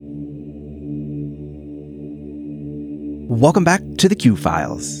Welcome back to the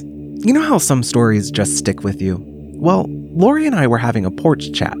Q-Files. You know how some stories just stick with you? Well, Lori and I were having a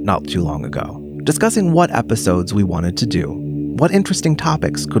porch chat not too long ago, discussing what episodes we wanted to do. What interesting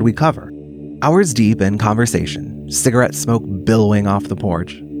topics could we cover? Hours deep in conversation, cigarette smoke billowing off the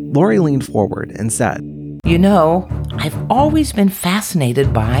porch, Lori leaned forward and said, "You know, I've always been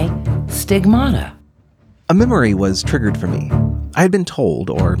fascinated by stigmata." A memory was triggered for me. I had been told,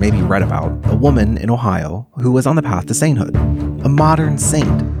 or maybe read about, a woman in Ohio who was on the path to sainthood. A modern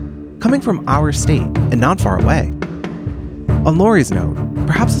saint, coming from our state and not far away. On Lori's note,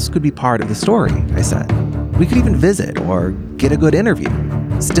 perhaps this could be part of the story, I said. We could even visit or get a good interview,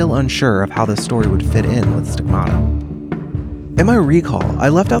 still unsure of how the story would fit in with Stigmata. In my recall, I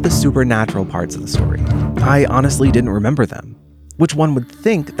left out the supernatural parts of the story. I honestly didn't remember them, which one would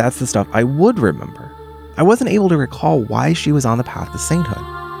think that's the stuff I would remember. I wasn't able to recall why she was on the path to sainthood.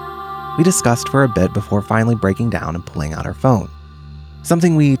 We discussed for a bit before finally breaking down and pulling out our phone,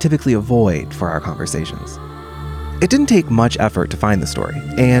 something we typically avoid for our conversations. It didn't take much effort to find the story,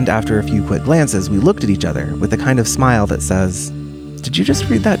 and after a few quick glances, we looked at each other with the kind of smile that says, "Did you just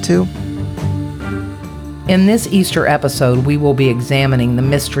read that too?" In this Easter episode, we will be examining the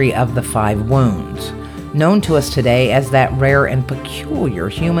mystery of the 5 wounds, known to us today as that rare and peculiar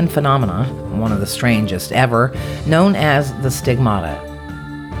human phenomena, one of the strangest ever, known as the stigmata.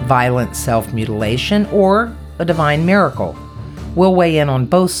 Violent self-mutilation or a divine miracle. We'll weigh in on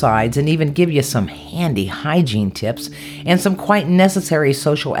both sides and even give you some handy hygiene tips and some quite necessary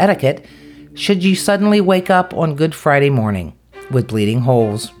social etiquette should you suddenly wake up on Good Friday morning with bleeding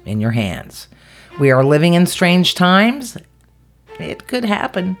holes in your hands. We are living in strange times. It could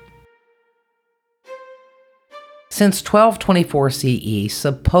happen. Since 1224 CE,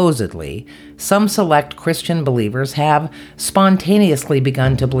 supposedly, some select Christian believers have spontaneously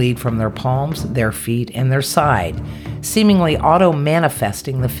begun to bleed from their palms, their feet, and their side, seemingly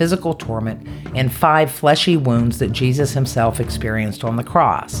auto-manifesting the physical torment and 5 fleshy wounds that Jesus himself experienced on the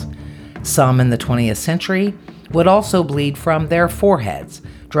cross. Some in the 20th century would also bleed from their foreheads,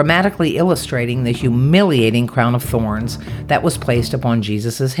 dramatically illustrating the humiliating crown of thorns that was placed upon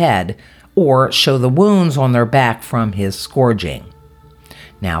Jesus' head, or show the wounds on their back from his scourging.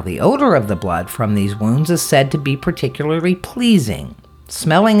 Now, the odor of the blood from these wounds is said to be particularly pleasing,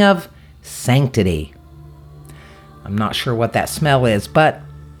 smelling of sanctity. I'm not sure what that smell is, but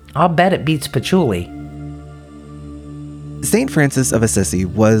I'll bet it beats patchouli. Saint Francis of Assisi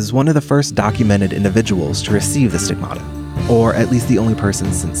was one of the first documented individuals to receive the stigmata, or at least the only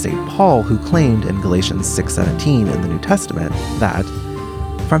person since St. Paul who claimed in Galatians 6:17 in the New Testament that,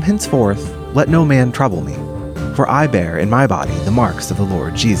 "From henceforth, let no man trouble me, for I bear in my body the marks of the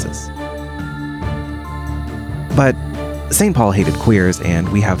Lord Jesus." But St. Paul hated queers, and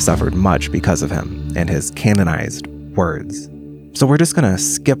we have suffered much because of him and his canonized words. So we're just gonna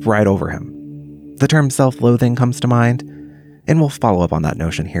skip right over him. The term self-loathing comes to mind, and we'll follow up on that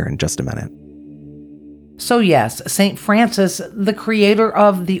notion here in just a minute. So yes, St. Francis, the creator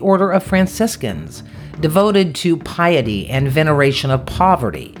of the Order of Franciscans, devoted to piety and veneration of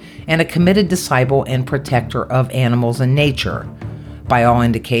poverty, and a committed disciple and protector of animals and nature. By all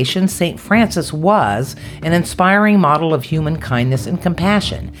indications, St. Francis was an inspiring model of human kindness and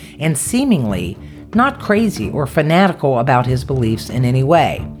compassion, and seemingly not crazy or fanatical about his beliefs in any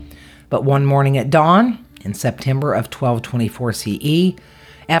way. But one morning at dawn, in September of 1224 CE,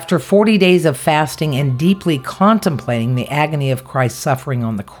 after 40 days of fasting and deeply contemplating the agony of Christ's suffering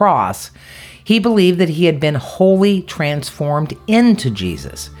on the cross, he believed that he had been wholly transformed into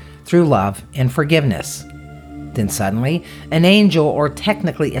Jesus through love and forgiveness. Then suddenly, an angel, or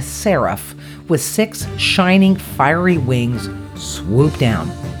technically a seraph, with 6 shining fiery wings swooped down.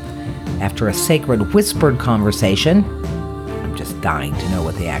 After a sacred whispered conversation, I'm just dying to know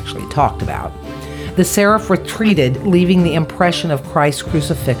what they actually talked about, the seraph retreated, leaving the impression of Christ's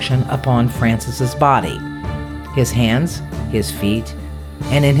crucifixion upon Francis's body. His hands, his feet,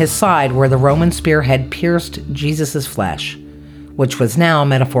 and in his side where the Roman spear had pierced Jesus' flesh, which was now,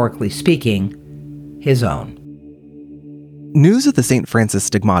 metaphorically speaking, his own. News of the St. Francis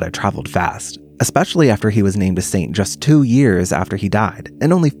stigmata traveled fast, especially after he was named a saint just 2 years after he died,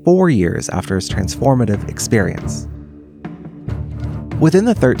 and only 4 years after his transformative experience. Within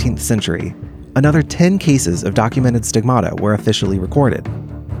the 13th century, another 10 cases of documented stigmata were officially recorded,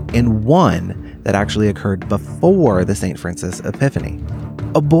 and one that actually occurred before the St. Francis Epiphany.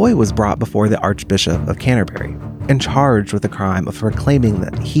 A boy was brought before the Archbishop of Canterbury and charged with the crime of proclaiming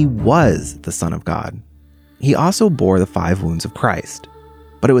that he was the Son of God. He also bore the 5 wounds of Christ,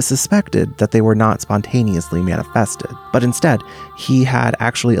 but it was suspected that they were not spontaneously manifested, but instead he had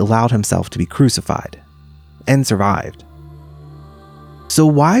actually allowed himself to be crucified and survived. So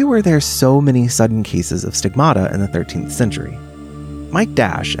why were there so many sudden cases of stigmata in the 13th century? Mike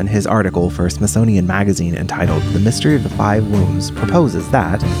Dash, in his article for Smithsonian Magazine entitled The Mystery of the Five Wounds, proposes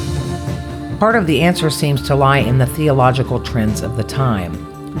that part of the answer seems to lie in the theological trends of the time.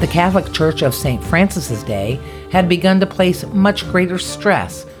 The Catholic Church of St. Francis's day had begun to place much greater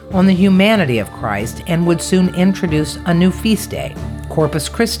stress on the humanity of Christ and would soon introduce a new feast day, Corpus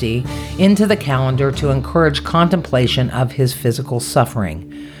Christi, into the calendar to encourage contemplation of his physical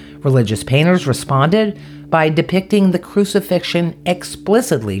suffering. Religious painters responded by depicting the crucifixion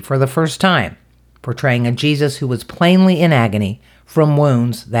explicitly for the first time, portraying a Jesus who was plainly in agony from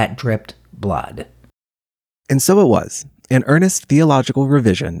wounds that dripped blood. And so it was, an earnest theological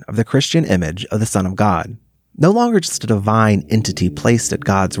revision of the Christian image of the Son of God, no longer just a divine entity placed at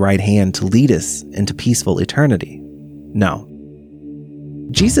God's right hand to lead us into peaceful eternity. No.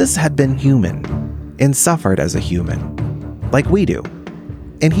 Jesus had been human and suffered as a human, like we do,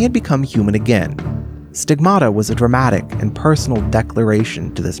 and he had become human again. Stigmata was a dramatic and personal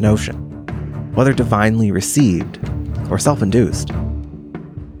declaration to this notion, whether divinely received or self-induced.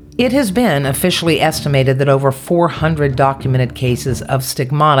 It has been officially estimated that over 400 documented cases of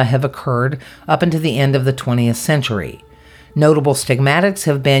stigmata have occurred up until the end of the 20th century. Notable stigmatics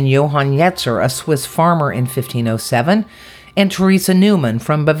have been Johann Jetzer, a Swiss farmer in 1507, and Teresa Neumann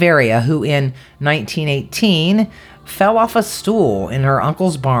from Bavaria, who in 1918 fell off a stool in her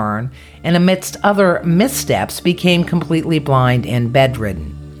uncle's barn and amidst other missteps became completely blind and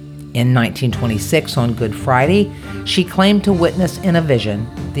bedridden. In 1926, on Good Friday, she claimed to witness in a vision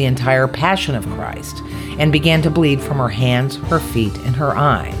the entire Passion of Christ and began to bleed from her hands, her feet, and her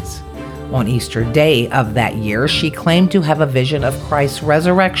eyes. On Easter Day of that year, she claimed to have a vision of Christ's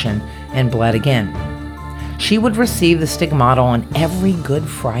resurrection and bled again. She would receive the stigmata on every Good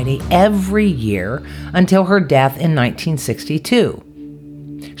Friday every year until her death in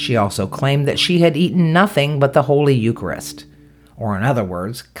 1962. She also claimed that she had eaten nothing but the Holy Eucharist, or in other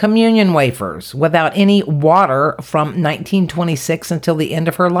words, communion wafers, without any water from 1926 until the end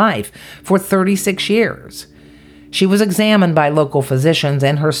of her life, for 36 years. She was examined by local physicians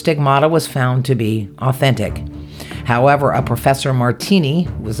and her stigmata was found to be authentic. However, a Professor Martini,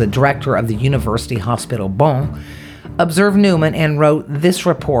 who was the director of the University Hospital Bonn, observed Neumann and wrote this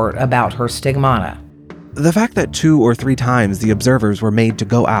report about her stigmata. The fact that 2 or 3 times the observers were made to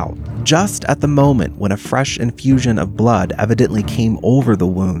go out, just at the moment when a fresh infusion of blood evidently came over the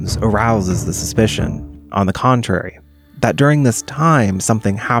wounds, arouses the suspicion, on the contrary, that during this time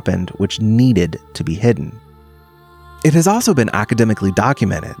something happened which needed to be hidden. It has also been academically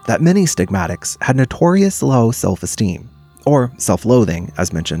documented that many stigmatics had notorious low self-esteem, or self-loathing,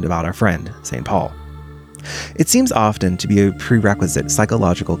 as mentioned about our friend, St. Paul. It seems often to be a prerequisite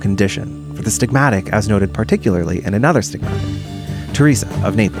psychological condition for the stigmatic, as noted particularly in another stigmatic, Teresa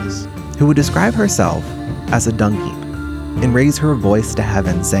of Naples, who would describe herself as a dung heap and raise her voice to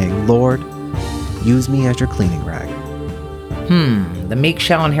heaven saying, "Lord, use me as your cleaning rag." The meek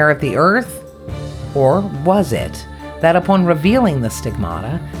shall inherit the earth? Or was it that upon revealing the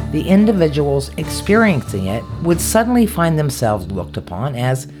stigmata, the individuals experiencing it would suddenly find themselves looked upon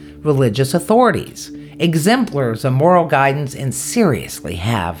as religious authorities, exemplars of moral guidance, and seriously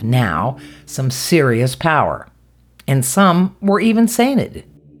have now some serious power? And some were even sainted.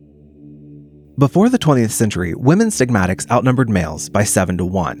 Before the 20th century, women stigmatics outnumbered males by 7 to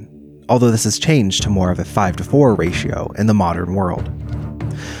 1, although this has changed to more of a 5 to 4 ratio in the modern world.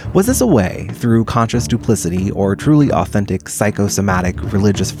 Was this a way, through conscious duplicity or truly authentic psychosomatic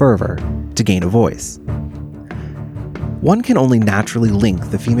religious fervor, to gain a voice? One can only naturally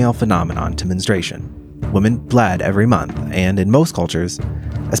link the female phenomenon to menstruation. Women bled every month, and in most cultures,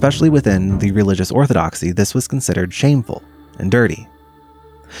 especially within the religious orthodoxy, this was considered shameful and dirty.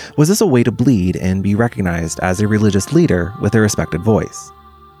 Was this a way to bleed and be recognized as a religious leader with a respected voice?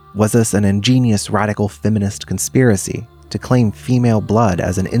 Was this an ingenious radical feminist conspiracy to claim female blood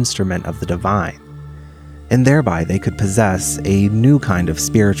as an instrument of the divine, and thereby they could possess a new kind of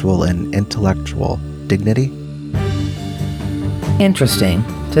spiritual and intellectual dignity? Interesting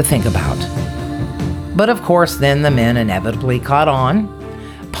to think about. But of course, then the men inevitably caught on.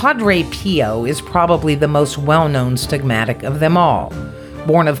 Padre Pio is probably the most well-known stigmatic of them all.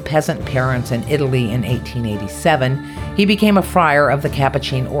 Born of peasant parents in Italy in 1887, he became a friar of the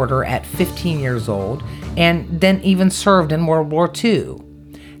Capuchin order at 15 years old and then even served in World War II.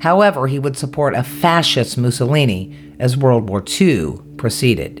 However, he would support a fascist Mussolini as World War II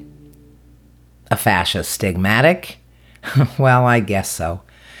proceeded. A fascist stigmatic? Well, I guess so.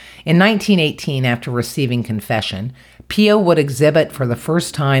 In 1918, after receiving confession, Pio would exhibit for the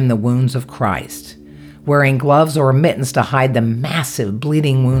first time the wounds of Christ. Wearing gloves or mittens to hide the massive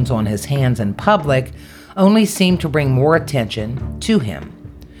bleeding wounds on his hands in public only seemed to bring more attention to him.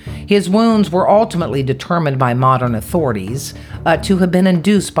 His wounds were ultimately determined by modern authorities to have been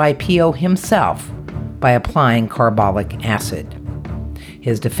induced by Pio himself by applying carbolic acid.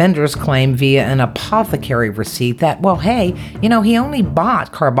 His defenders claim via an apothecary receipt that, well, hey, he only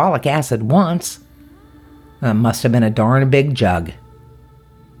bought carbolic acid once. Must have been a darn big jug.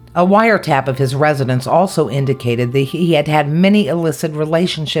 A wiretap of his residence also indicated that he had had many illicit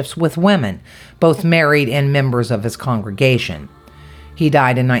relationships with women, both married and members of his congregation. He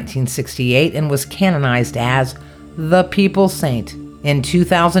died in 1968 and was canonized as the People's Saint in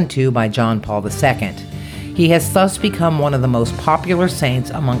 2002 by John Paul II. He has thus become one of the most popular saints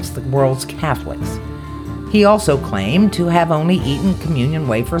amongst the world's Catholics. He also claimed to have only eaten communion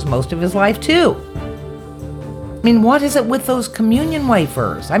wafers most of his life, too. What is it with those communion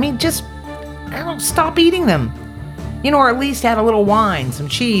wafers? Just stop eating them. Or at least add a little wine, some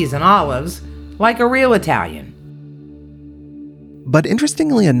cheese, and olives, like a real Italian. But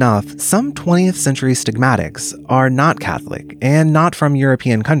interestingly enough, some 20th century stigmatics are not Catholic and not from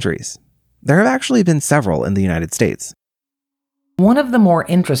European countries. There have actually been several in the United States. One of the more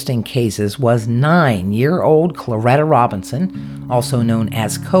interesting cases was 9-year-old Claretta Robinson, also known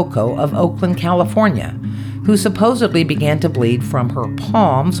as Coco, of Oakland, California, who supposedly began to bleed from her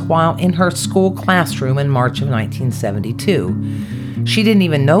palms while in her school classroom in March of 1972. She didn't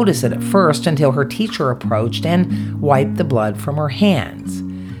even notice it at first until her teacher approached and wiped the blood from her hands.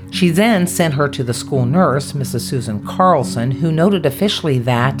 She then sent her to the school nurse, Mrs. Susan Carlson, who noted officially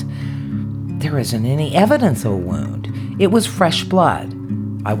that there isn't any evidence of a wound. It was fresh blood.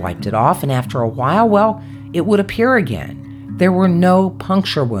 I wiped it off, and after a while, it would appear again. There were no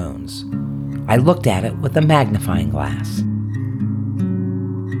puncture wounds. I looked at it with a magnifying glass.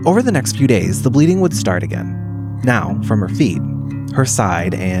 Over the next few days, the bleeding would start again. Now, from her feet, her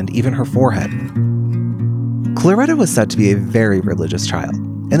side, and even her forehead. Claretta was said to be a very religious child,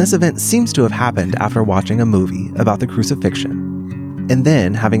 and this event seems to have happened after watching a movie about the crucifixion, and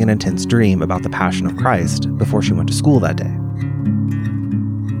then having an intense dream about the Passion of Christ before she went to school that day.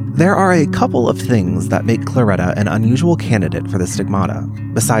 There are a couple of things that make Claretta an unusual candidate for the stigmata,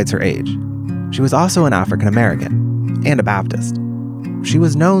 besides her age. She was also an African American, and a Baptist. She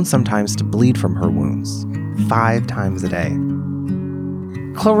was known sometimes to bleed from her wounds, 5 times a day.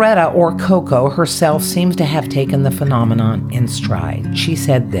 Claretta, or Coco, herself seems to have taken the phenomenon in stride. She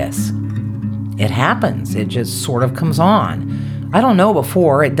said this: "It happens, it just sort of comes on. I don't know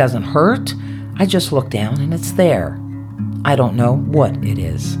before, it doesn't hurt. I just look down and it's there. I don't know what it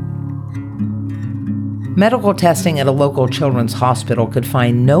is." Medical testing at a local children's hospital could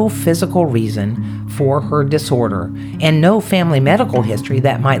find no physical reason for her disorder and no family medical history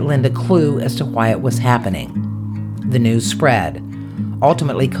that might lend a clue as to why it was happening. The news spread.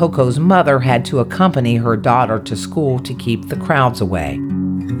 Ultimately, Coco's mother had to accompany her daughter to school to keep the crowds away.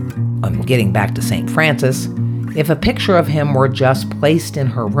 Getting back to St. Francis, if a picture of him were just placed in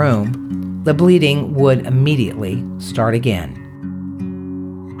her room, the bleeding would immediately start again.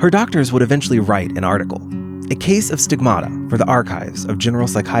 Her doctors would eventually write an article, "A Case of Stigmata" for the Archives of General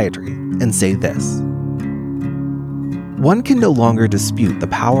Psychiatry, and say this: "One can no longer dispute the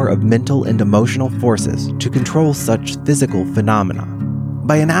power of mental and emotional forces to control such physical phenomena.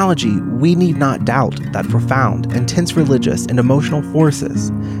 By analogy, we need not doubt that profound, intense religious and emotional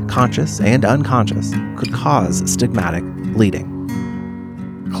forces, conscious and unconscious, could cause stigmatic bleeding."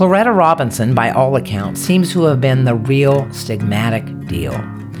 Claretta Robinson, by all accounts, seems to have been the real stigmatic deal,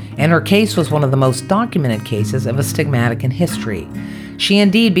 and her case was one of the most documented cases of a stigmatic in history. She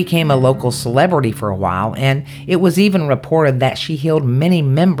indeed became a local celebrity for a while, and it was even reported that she healed many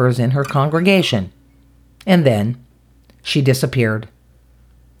members in her congregation. And then she disappeared.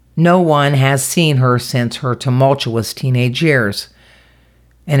 No one has seen her since her tumultuous teenage years.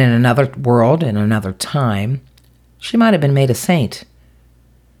 And in another world, in another time, she might have been made a saint.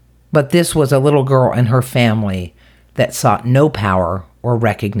 But this was a little girl and her family that sought no power or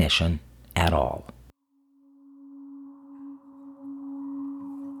recognition at all.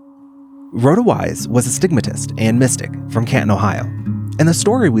 Rhoda Wise was a stigmatist and mystic from Canton, Ohio, and the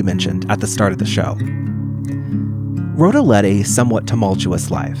story we mentioned at the start of the show. Rhoda led a somewhat tumultuous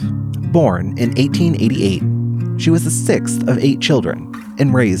life. Born in 1888, she was the 6th of 8 children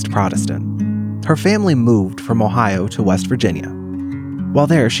and raised Protestant. Her family moved from Ohio to West Virginia. While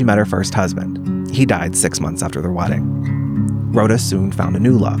there, she met her first husband. He died 6 months after their wedding. Rhoda soon found a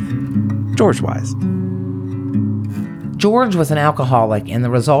new love, George Wise. George was an alcoholic, and the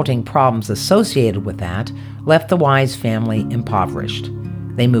resulting problems associated with that left the Wise family impoverished.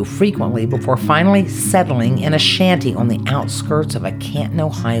 They moved frequently before finally settling in a shanty on the outskirts of a Canton,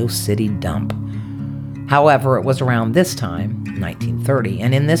 Ohio city dump. However, it was around this time, 1930,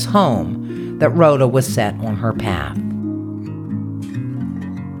 and in this home, that Rhoda was set on her path.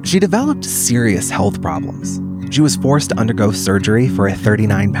 She developed serious health problems. She was forced to undergo surgery for a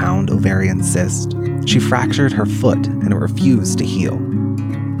 39-pound ovarian cyst. She fractured her foot and it refused to heal.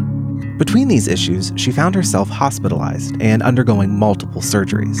 Between these issues, she found herself hospitalized and undergoing multiple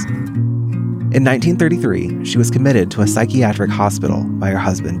surgeries. In 1933, she was committed to a psychiatric hospital by her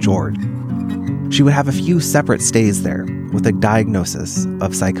husband, George. She would have a few separate stays there with a diagnosis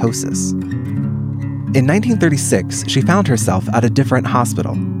of psychosis. In 1936, she found herself at a different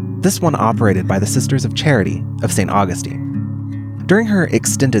hospital, this one operated by the Sisters of Charity of St. Augustine. During her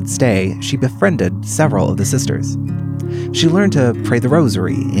extended stay, she befriended several of the sisters. She learned to pray the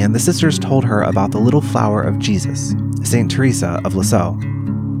rosary, and the sisters told her about the little flower of Jesus, St. Teresa of Lisieux.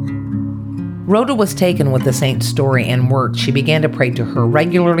 Rhoda was taken with the saint's story and work. She began to pray to her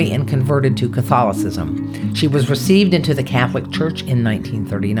regularly and converted to Catholicism. She was received into the Catholic Church in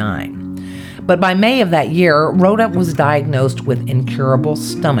 1939. But by May of that year, Rhoda was diagnosed with incurable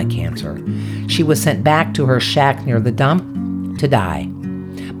stomach cancer. She was sent back to her shack near the dump to die.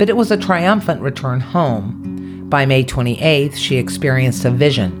 But it was a triumphant return home. By May 28th, she experienced a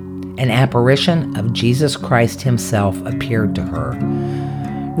vision. An apparition of Jesus Christ himself appeared to her.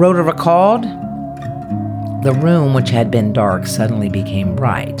 Rhoda recalled, "The room, which had been dark, suddenly became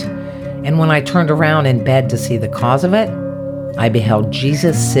bright. And when I turned around in bed to see the cause of it, I beheld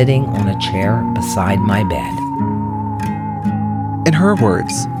Jesus sitting on a chair beside my bed." In her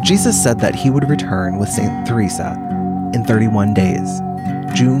words, Jesus said that he would return with St. Teresa in 31 days,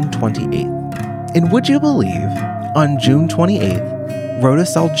 June 28th. And would you believe, on June 28th, Rhoda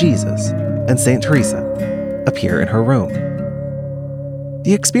saw Jesus and St. Teresa appear in her room.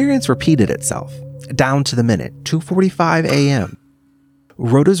 The experience repeated itself, down to the minute, 2:45 a.m.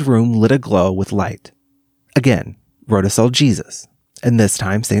 Rhoda's room lit aglow with light. Again, Rhoda saw Jesus, and this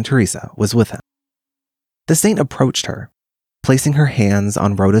time St. Teresa was with him. The saint approached her, placing her hands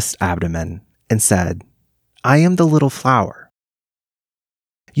on Rhoda's abdomen, and said, "I am the little flower.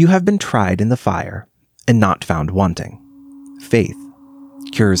 You have been tried in the fire and not found wanting. Faith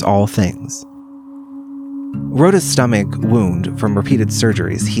cures all things." Rhoda's stomach wound from repeated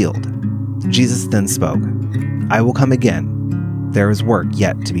surgeries healed. Jesus then spoke, "I will come again. There is work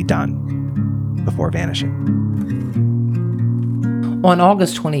yet to be done," before vanishing. On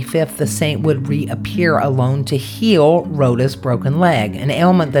August 25th, the saint would reappear alone to heal Rhoda's broken leg, an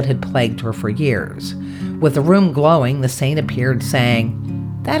ailment that had plagued her for years. With the room glowing, the saint appeared saying,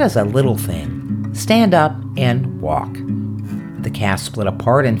 "That is a little thing. Stand up and walk." The cast split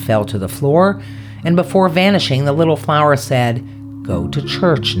apart and fell to the floor, and before vanishing, the little flower said, "Go to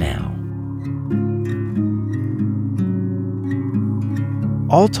church now."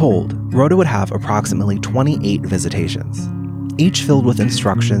 All told, Rhoda would have approximately 28 visitations, each filled with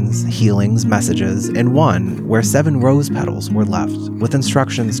instructions, healings, messages, and one where 7 rose petals were left with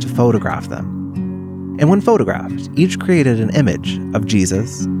instructions to photograph them. And when photographed, each created an image of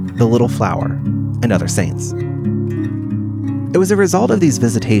Jesus, the little flower, and other saints. It was a result of these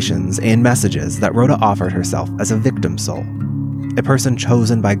visitations and messages that Rhoda offered herself as a victim soul, a person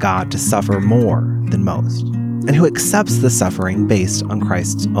chosen by God to suffer more than most, and who accepts the suffering based on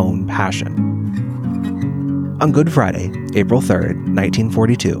Christ's own passion. On Good Friday, April 3rd,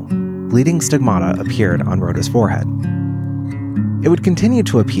 1942, bleeding stigmata appeared on Rhoda's forehead. It would continue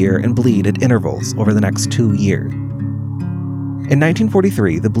to appear and bleed at intervals over the next 2 years. In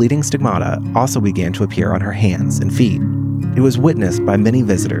 1943, the bleeding stigmata also began to appear on her hands and feet. It was witnessed by many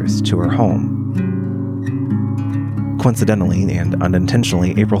visitors to her home. Coincidentally and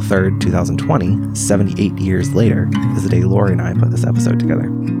unintentionally, April 3rd, 2020, 78 years later, is the day Lori and I put this episode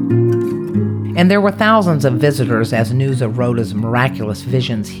together. And there were thousands of visitors as news of Rhoda's miraculous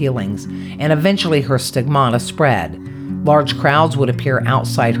visions, healings, and eventually her stigmata spread. Large crowds would appear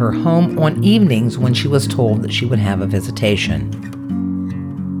outside her home on evenings when she was told that she would have a visitation.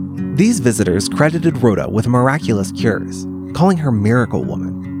 These visitors credited Rhoda with miraculous cures, calling her Miracle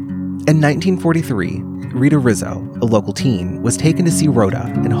Woman. In 1943, Rita Rizzo, a local teen, was taken to see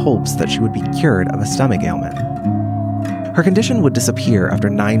Rhoda in hopes that she would be cured of a stomach ailment. Her condition would disappear after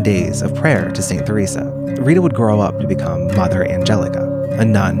 9 days of prayer to St. Teresa. Rita would grow up to become Mother Angelica, a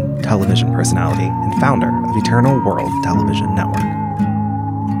nun, television personality, and founder of Eternal World Television Network.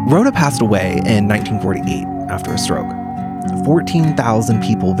 Rhoda passed away in 1948 after a stroke. 14,000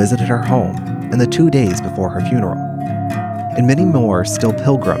 people visited her home in the 2 days before her funeral, and many more still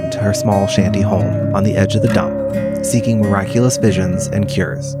pilgrimed to her small shanty home on the edge of the dump seeking miraculous visions and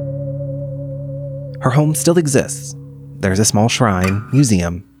cures. Her home still exists. There's a small shrine,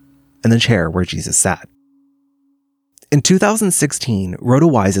 museum, and the chair where Jesus sat. In 2016, Rhoda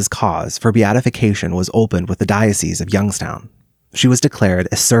Wise's cause for beatification was opened with the Diocese of Youngstown. She was declared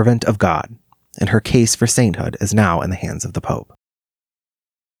a servant of God, and her case for sainthood is now in the hands of the Pope.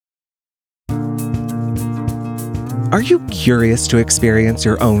 Are you curious to experience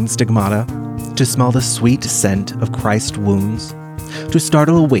your own stigmata? To smell the sweet scent of Christ's wounds? To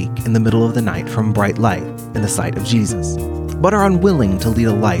startle awake in the middle of the night from bright light in the sight of Jesus, but are unwilling to lead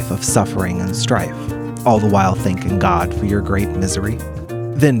a life of suffering and strife, all the while thanking God for your great misery?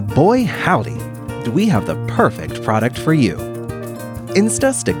 Then boy howdy, do we have the perfect product for you.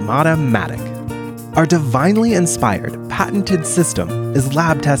 Stigmata-matic. Our divinely inspired, patented system is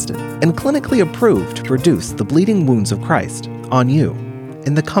lab-tested and clinically approved to reduce the bleeding wounds of Christ on you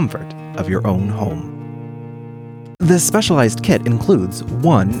in the comfort of your own home. This specialized kit includes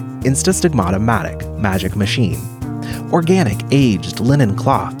one Stigmata-matic magic machine, organic aged linen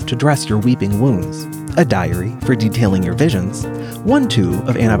cloth to dress your weeping wounds, a diary for detailing your visions, 1 tube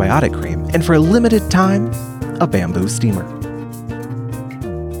of antibiotic cream, and for a limited time, a bamboo steamer.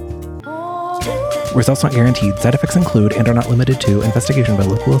 Results not guaranteed. Side effects include and are not limited to investigation by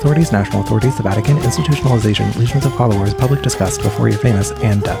local authorities, national authorities, the Vatican, institutionalization, legions of followers, public disgust before you're famous,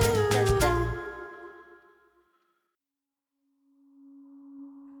 and death.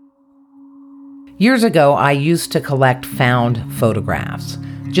 Years ago, I used to collect found photographs,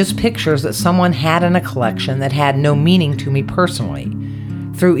 just pictures that someone had in a collection that had no meaning to me personally.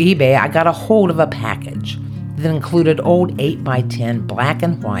 Through eBay, I got a hold of a package that included old 8x10 black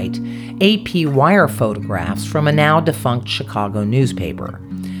and white AP wire photographs from a now defunct Chicago newspaper.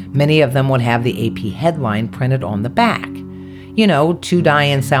 Many of them would have the AP headline printed on the back. You know, 2 die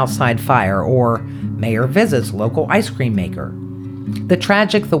in Southside fire, or mayor visits local ice cream maker. The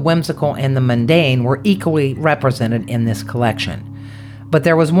tragic, the whimsical, and the mundane were equally represented in this collection. But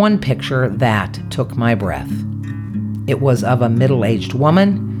there was one picture that took my breath. It was of a middle-aged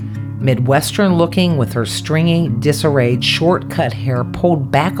woman, Midwestern-looking, with her stringy, disarrayed, short-cut hair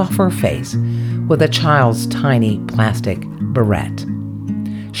pulled back off her face, with a child's tiny plastic barrette.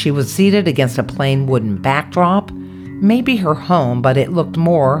 She was seated against a plain wooden backdrop, maybe her home, but it looked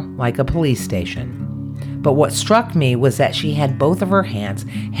more like a police station. But what struck me was that she had both of her hands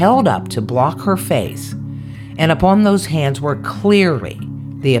held up to block her face, and upon those hands were clearly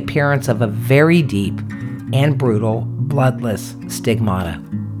the appearance of a very deep and brutal, bloodless stigmata.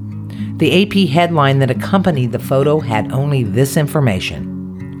 The AP headline that accompanied the photo had only this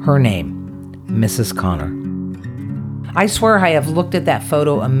information: her name, Mrs. Connor. I swear I have looked at that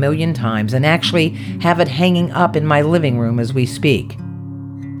photo a million times and actually have it hanging up in my living room as we speak.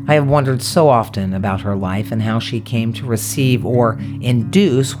 I have wondered so often about her life and how she came to receive or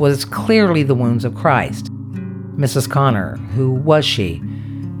induce what is clearly the wounds of Christ. Mrs. Connor, who was she?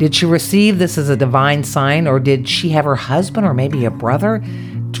 Did she receive this as a divine sign, or did she have her husband, or maybe a brother,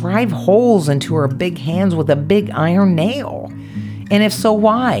 drive holes into her big hands with a big iron nail? And if so,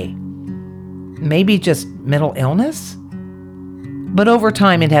 why? Maybe just mental illness? But over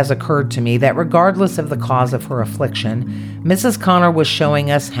time, it has occurred to me that regardless of the cause of her affliction, Mrs. Connor was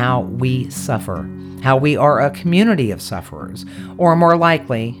showing us how we suffer, how we are a community of sufferers, or more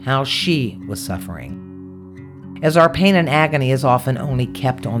likely, how she was suffering. As our pain and agony is often only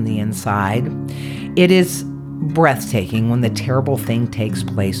kept on the inside, it is breathtaking when the terrible thing takes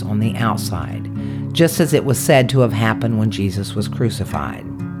place on the outside, just as it was said to have happened when Jesus was crucified.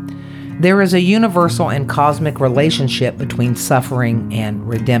 There is a universal and cosmic relationship between suffering and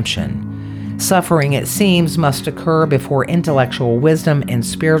redemption. Suffering, it seems, must occur before intellectual wisdom and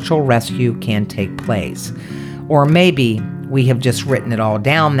spiritual rescue can take place. Or maybe we have just written it all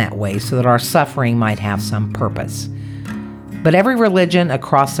down that way so that our suffering might have some purpose. But every religion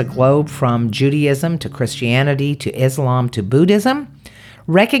across the globe, from Judaism to Christianity to Islam to Buddhism,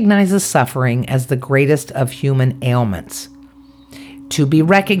 recognizes suffering as the greatest of human ailments, to be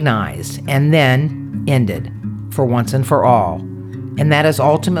recognized and then ended for once and for all. And that is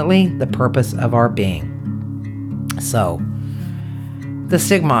ultimately the purpose of our being. So, the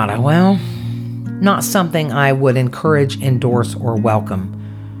stigmata, well, not something I would encourage, endorse, or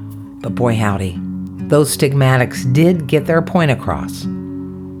welcome. But boy howdy, those stigmatics did get their point across.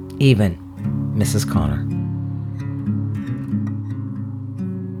 Even Mrs. Connor.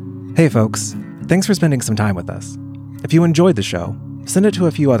 Hey folks, thanks for spending some time with us. If you enjoyed the show, send it to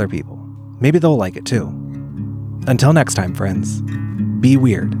a few other people. Maybe they'll like it too. Until next time, friends, be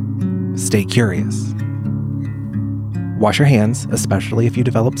weird, stay curious. Wash your hands, especially if you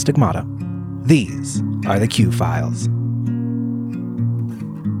develop stigmata. These are the Q Files.